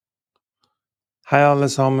Hei alle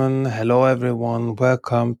sammen, hello everyone,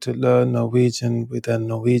 welcome to Learn Norwegian with a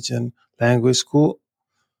Norwegian Language School.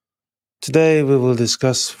 Today we will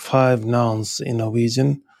discuss 5 nouns in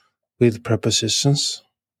Norwegian with prepositions.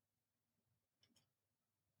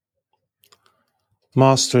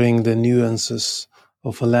 Mastering the nuances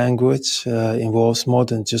of a language involves more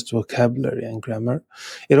than just vocabulary and grammar.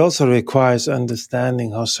 It also requires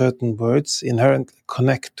understanding how certain words inherently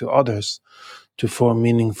connect to others to form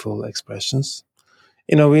meaningful expressions.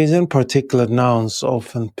 In Norwegian, particular nouns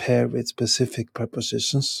often pair with specific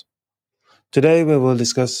prepositions. Today we will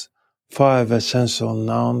discuss 5 essential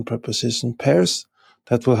noun preposition pairs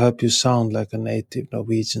that will help you sound like a native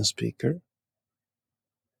Norwegian speaker.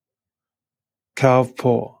 Krav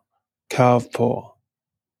på, krav på,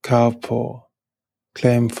 krav på,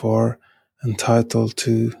 claim for, entitled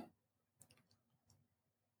to.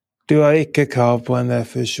 Du har ikke krav på en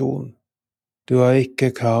refusjon. Du har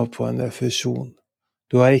ikke krav på en refusjon.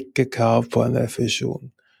 Du har ikke krav på en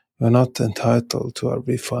refusjon. You are not entitled to a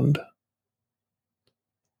refund.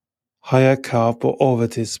 Har jeg krav på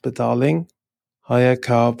overtidsbetaling? Har jeg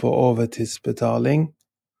krav på overtidsbetaling?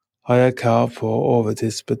 Har jeg krav på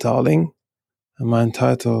overtidsbetaling? Am I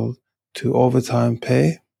entitled to overtime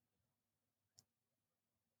pay?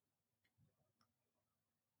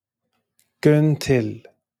 Grunn til,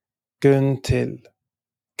 grunn til,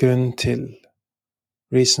 grunn til.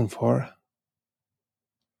 Reason for.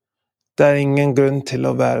 Det er ingen grunn til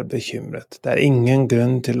å være bekymret. Det er ingen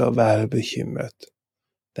grunn til å være bekymret.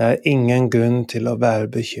 Det er ingen grunn til å være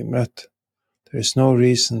bekymret. There is no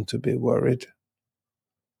reason to be worried.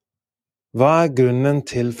 Hva er grunnen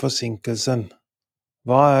til forsinkelsen?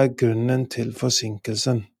 Hva er grunnen til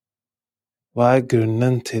forsinkelsen? Hva er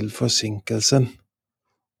grunnen til forsinkelsen?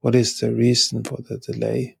 What is the reason for the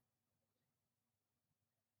delay?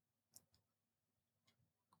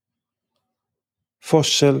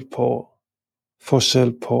 Forskjell på,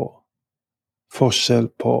 forskjell på, forskjell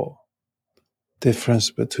på.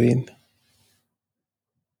 Difference between.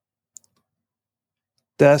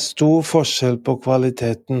 Det er stor forskjell på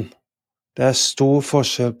kvaliteten. Det er stor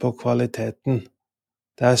forskjell på kvaliteten.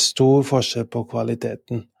 Det er stor forskjell på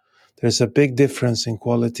kvaliteten. There's a big difference in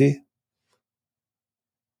quality.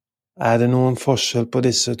 Er det noen forskjell på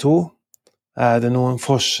disse to? Er det noen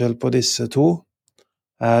forskjell på disse to?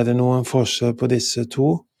 Er det noen forskjell på disse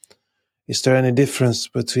to? Is there any difference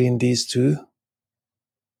between these two?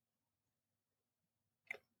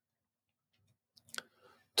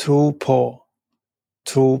 Tro på,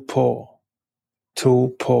 tro på,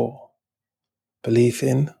 tro på. Belief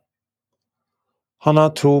in. Han har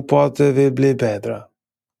tro på at det vil bli bedre.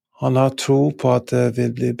 Han har tro på at det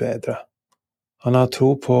vil bli bedre. Han har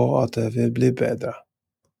tro på at det vil bli bedre.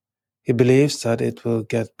 He believes that it will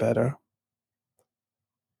get better.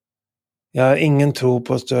 Jeg har ingen tro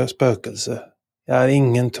på spøkelse. Jeg har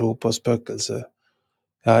ingen tro på spøkelse.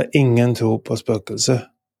 Jeg har ingen tro på spøkelse.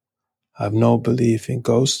 I have no belief in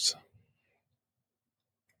ghosts.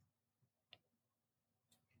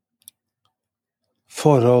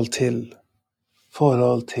 Forhold til,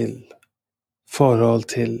 forhold til, forhold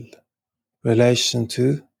til. Relation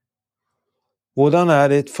to. Hvordan er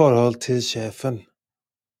ditt forhold til sjefen?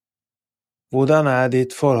 Hvordan er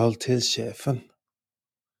ditt forhold til sjefen?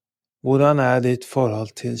 Hvordan er ditt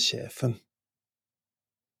forhold til sjefen?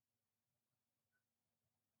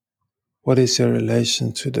 What is your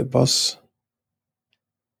relation to the boss?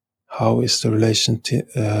 How is the relation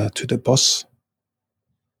to the boss?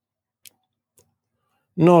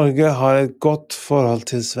 Norge har et godt forhold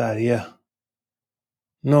til Sverige.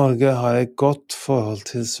 Norge har et godt forhold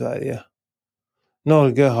til Sverige.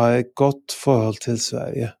 Norge har et godt forhold til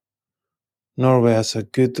Sverige. Norway has a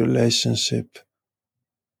good relationship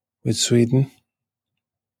with Sweden.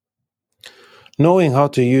 Knowing how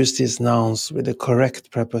to use these nouns with the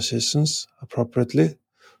correct prepositions appropriately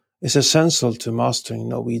is essential to mastering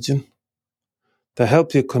Norwegian. They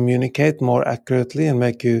help you communicate more accurately and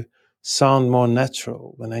make you sound more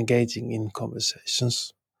natural when engaging in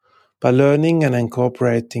conversations. By learning and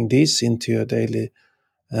incorporating these into your daily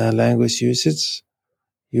language usage,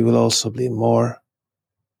 you will also be more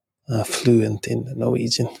fluent in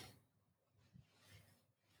Norwegian.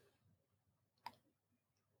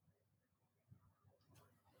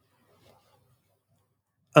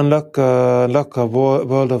 Unlock a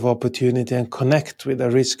world of opportunity and connect with a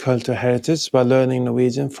rich cultural heritage by learning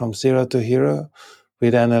Norwegian from zero to hero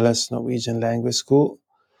with NLS Norwegian Language School.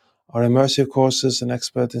 Our immersive courses and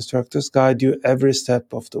expert instructors guide you every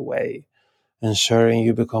step of the way, ensuring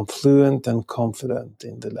you become fluent and confident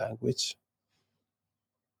in the language.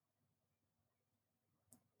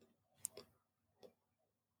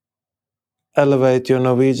 Elevate your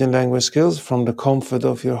Norwegian language skills from the comfort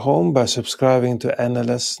of your home by subscribing to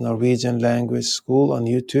NLS Norwegian Language School on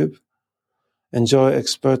YouTube. Enjoy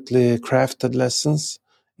expertly crafted lessons,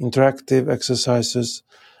 interactive exercises,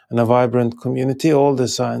 and a vibrant community, all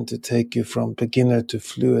designed to take you from beginner to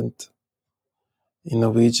fluent in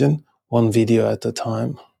Norwegian, one video at a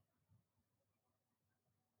time.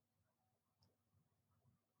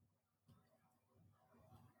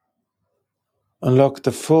 Unlock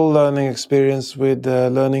the full learning experience with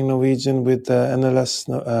learning Norwegian with the NLS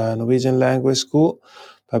Norwegian Language School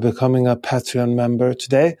by becoming a Patreon member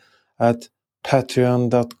today at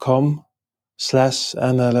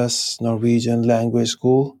patreon.com/NLS Norwegian Language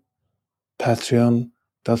School,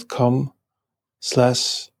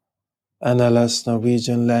 patreon.com/NLS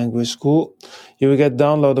Norwegian Language School. You will get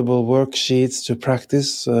downloadable worksheets to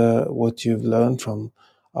practice what you've learned from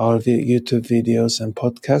our YouTube videos and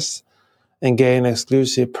podcasts, and gain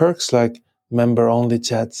exclusive perks like member-only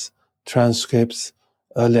chats, transcripts,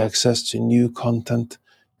 early access to new content,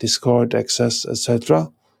 Discord access,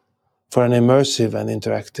 etc. for an immersive and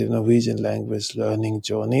interactive Norwegian language learning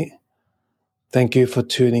journey. Thank you for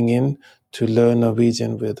tuning in to Learn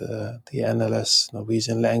Norwegian with the NLS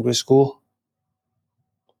Norwegian Language School.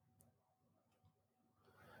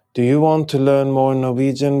 Do you want to learn more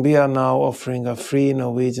Norwegian? We are now offering a free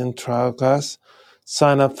Norwegian trial class.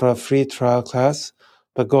 Sign up for a free trial class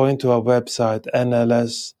by going to our website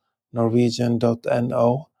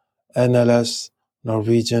nlsnorwegian.no,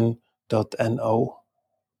 nlsnorwegian.no.